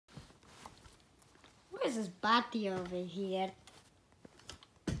is this body over here?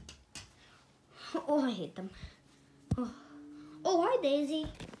 Oh, I hate them. Oh, hi, Daisy.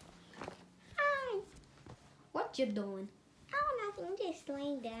 Hi. What you doing? Oh, nothing. Just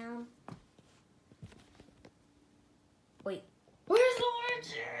laying down. Wait, where's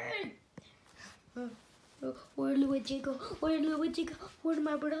Luigi? Where'd Luigi go? Where'd Luigi go? Where'd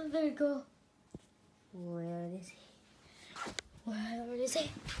my brother go? Where is he? Where is he?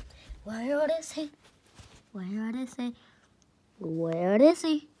 Where is he? Where is he? Where is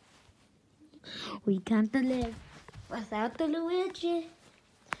he? We can't live without the Luigi.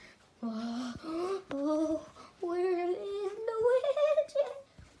 Oh, where is Luigi?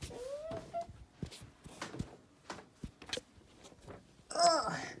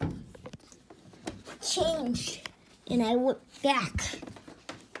 Oh, changed, and I went back.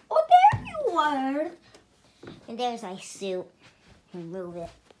 Oh, there you are. And there's my suit. Move it.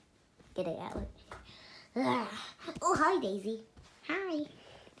 Get it out. Oh, hi, Daisy. Hi.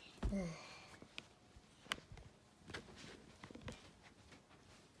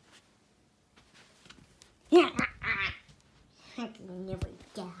 I can never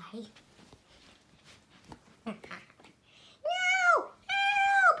die. No!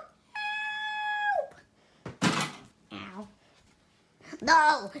 Help! Help! Ow.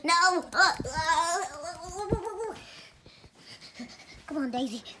 No! No! Come on,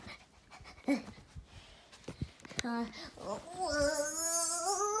 Daisy. Ow.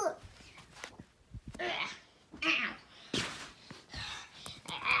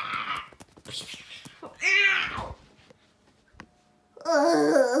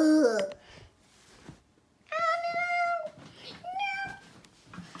 Ow.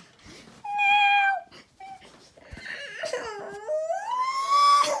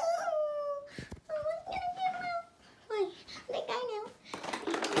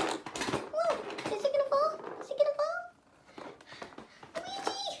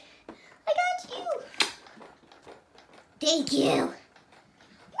 Thank you.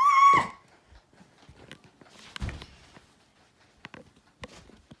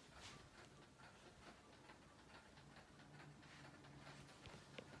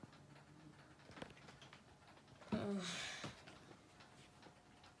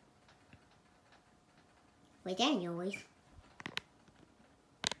 Wait, there you always.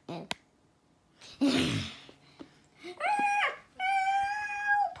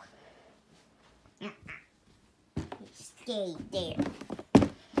 Stay there.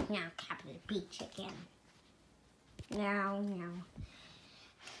 Now Captain Peach again. No.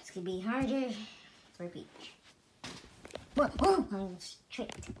 It's gonna be harder for Peach. Whoa, I'm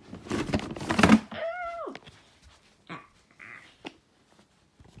tricked.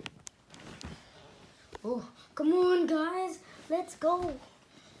 Oh, come on, guys. Let's go.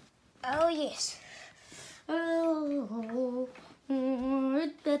 Oh, yes. Oh,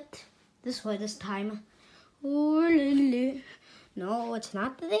 this way this time. Oh, no, it's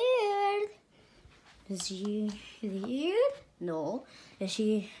not there. Is she here? No. Is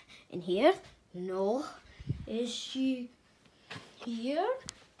she in here? No. Is she here?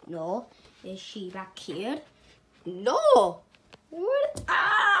 No. Is she back here? No. What?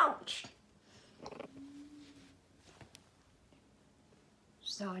 Ouch.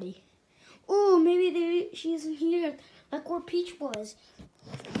 Sorry. Oh, maybe she's in here, like where Peach was.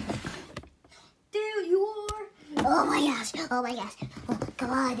 There you are. Oh my gosh. Oh,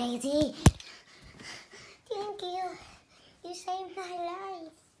 come on, Daisy. Thank you. You saved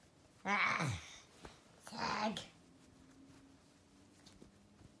my life. Tag.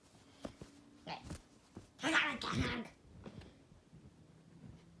 Tag.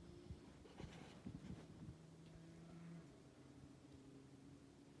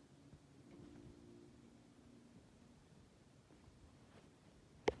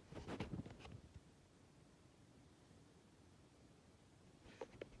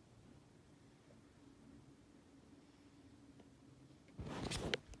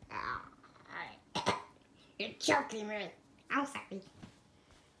 You're choking me. I'm sorry.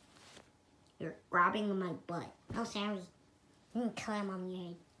 You're grabbing my butt. I'm sorry. I'm gonna climb on your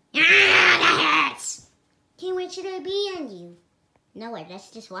head. That hurts! Can't wait till I be on you. No way, let's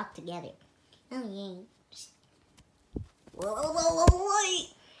just walk together. Oh, yeah. Whoa, wait!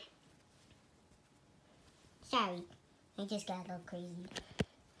 Sorry, I just got a little crazy.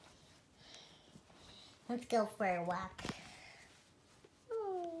 Let's go for a walk.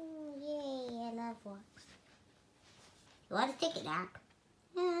 Oh, yay, I love walks. You want to take a nap?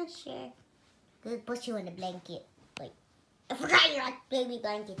 Yeah, sure. Go put you in a blanket. Wait, I forgot you like baby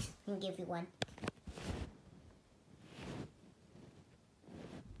blankets. I can give you one.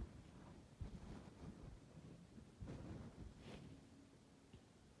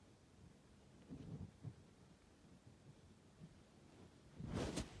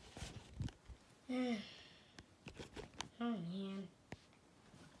 Oh, man.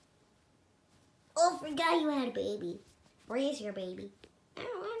 Oh, forgot you had a baby. Where is your baby? Oh, I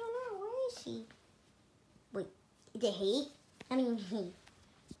don't know. Where is she? Wait, is it he? I mean, he.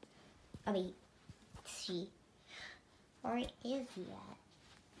 I mean, she. Where is he at?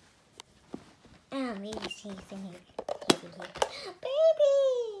 Oh, maybe she's in here. He's in here. Baby!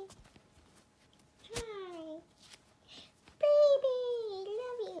 Hi. Baby!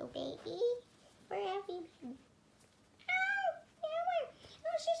 Love you, baby. Where have you been? Oh, Emma.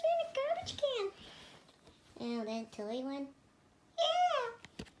 Oh, she's in a garbage can. Oh, that toy one? Yeah.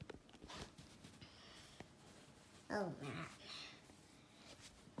 Oh, man.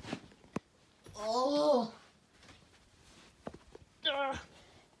 Oh!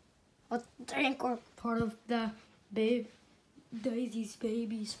 I think we're part of the Daisy's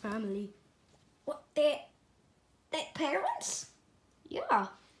baby's family. What, the parents? Yeah.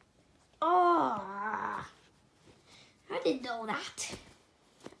 Oh, I didn't know that.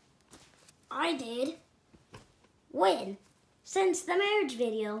 I did. When? Since the marriage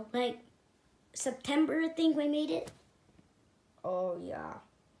video, like September, I think we made it. Oh, yeah.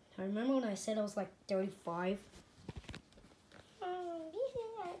 I remember when I said I was like 35. Oh, this is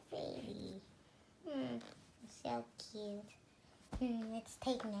our baby. So cute. Let's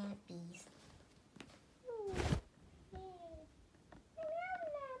take nappies.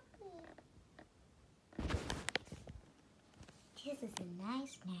 This is a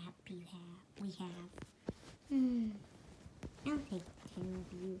nice nap we have. I'll take care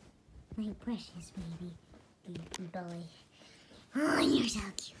of you. My precious baby. Good boy. Oh, you're so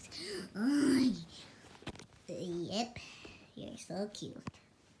cute. Oh, yep, you're so cute.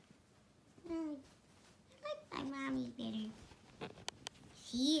 I like my mommy better.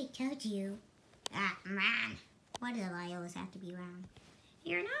 See, I told you. Ah, man. Why do I always have to be wrong?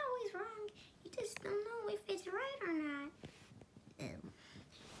 You're not always wrong. You just don't know if it's right or not. Can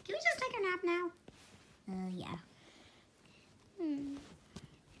we just take a nap now? Yeah.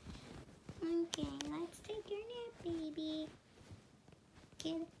 Okay, let's take your nap, baby.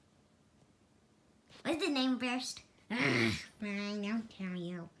 Kid. What's the name first? Fine, I'll tell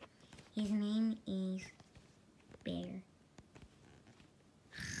you. His name is Bear.